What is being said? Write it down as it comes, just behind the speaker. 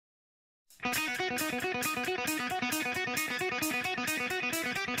It's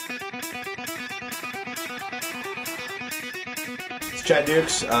Chad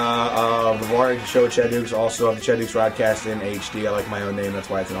Dukes of the variety show Chad Dukes, also of the Chad Dukes Rodkast in HD. I like my own name,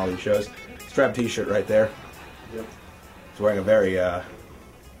 that's why it's in all these shows. It's Drab t-shirt right there. Yep. He's wearing a very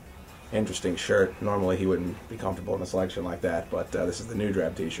interesting shirt. Normally he wouldn't be comfortable in a selection like that, but this is the new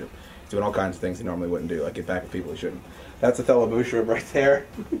Drab t-shirt. He's doing all kinds of things he normally wouldn't do, like get back with people he shouldn't. That's Othello Boucher right there.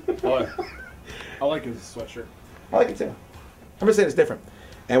 I like his sweatshirt. I like it too. I'm just saying it's different.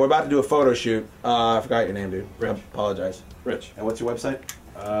 And we're about to do a photo shoot. I forgot your name, dude. Rich. I apologize. Rich. And what's your website?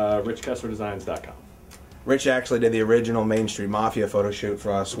 RichKesslerDesigns.com. Rich actually did the original Main Street Mafia photo shoot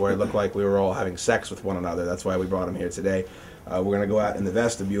for us where it looked like we were all having sex with one another. That's why we brought him here today. We're going to go out in the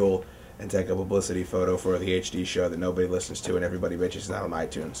vestibule and take a publicity photo for the HD show that nobody listens to and everybody bitches out on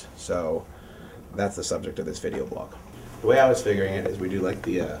iTunes. So that's the subject of this video blog. The way I was figuring it is we do like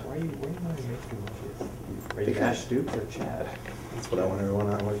the... Why are you making Are you Chad Dukes or Chad? That's what I want everyone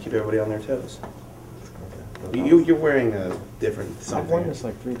on. I want to keep everybody on their toes. Okay. You're wearing a different something. I've worn this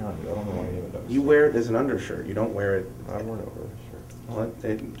like 3 times. I don't know why you even noticed. You wear it as an undershirt. You don't wear it... I wore it over a shirt. Well,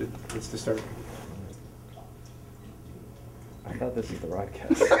 let's just start. I thought this is the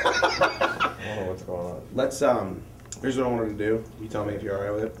Rodkast. I don't know what's going on. Let's, here's what I wanted to do. You tell me if you're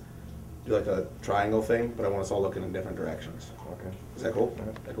alright with it. Do like a triangle thing, but I want us all looking in different directions. Okay. Is that cool? Right.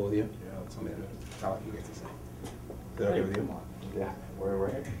 Is that cool with you? Yeah, that's something good. I'll let you guys decide. Is that okay with you? Yeah. We're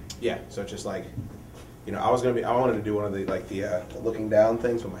here. Yeah, so it's just like, you know, I wanted to do one of the, like, the looking down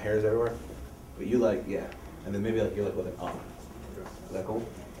things with my hair's everywhere. But you like, yeah. And then maybe like you're like looking up. Is that cool?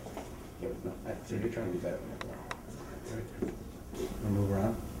 Yeah, no, so you're trying to be better than that. Want to move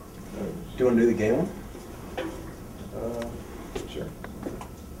around? Do you want to do the gay one? Sure.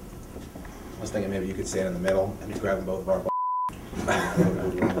 I was thinking maybe you could stand in the middle and be grabbing both of our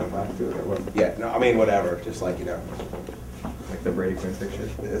yeah, no, I mean, whatever. Just like, you know. Like the Brady Quinn picture.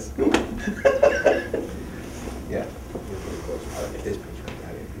 This. Yeah. If this picture,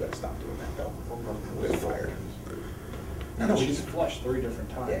 you gotta stop doing that, though. We'll get fired. No, she's flushed 3 different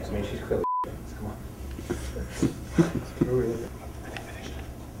times. Yeah, I mean, she's clearly come on.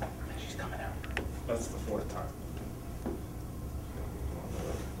 She's coming out. That's the 4th time.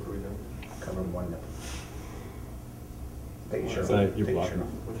 What are we doing? Covering one nipple. Take your shirt Is that off. your Take your blocker? shirt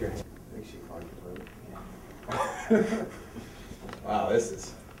off. With your hand. I think she fogged it. Wow, this is...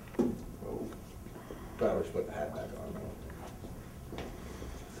 Oh. Probably should put the hat back on.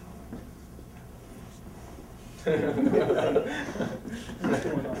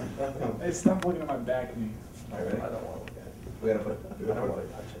 Hey, stop looking at my back knee. All right, ready? I don't want to look at it. We gotta put... I don't want to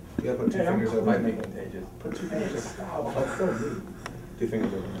touch it. You gotta put 2 Hey, I'm fingers cool. over. It might make it contagious. Put 2 fingers. Stop. That's so neat. 2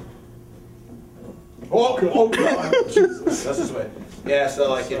 fingers over. Oh God! Jesus. That's just the way. Yeah, so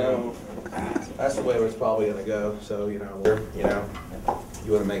like, you know, that's the way it's probably gonna go. So, you know,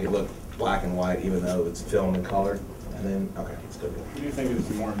 you want to make it look black and white, even though it's filmed in color. And then, okay, it's good. Who do you think is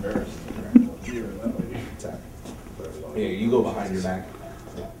more embarrassed? You or that lady? Exactly. Yeah, you go behind your back.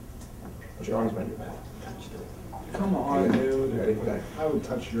 Put your arms behind your back. Come on, dude. Ready? Okay. I would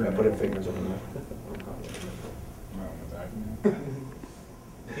touch your Yeah, put your fingers over there.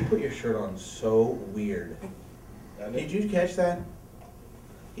 You put your shirt on so weird. Did you catch that?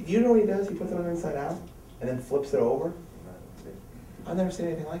 Do you know what he does? He puts it on inside out and then flips it over. I've never seen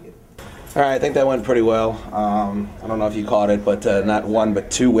anything like it. All right, I think that went pretty well. I don't know if you caught it, but not 1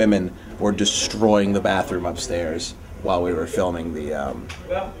 but 2 women were destroying the bathroom upstairs while we were filming the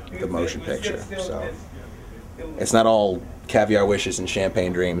motion picture. So it's not all caviar wishes and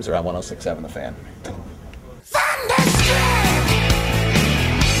champagne dreams around 106.7 The Fan.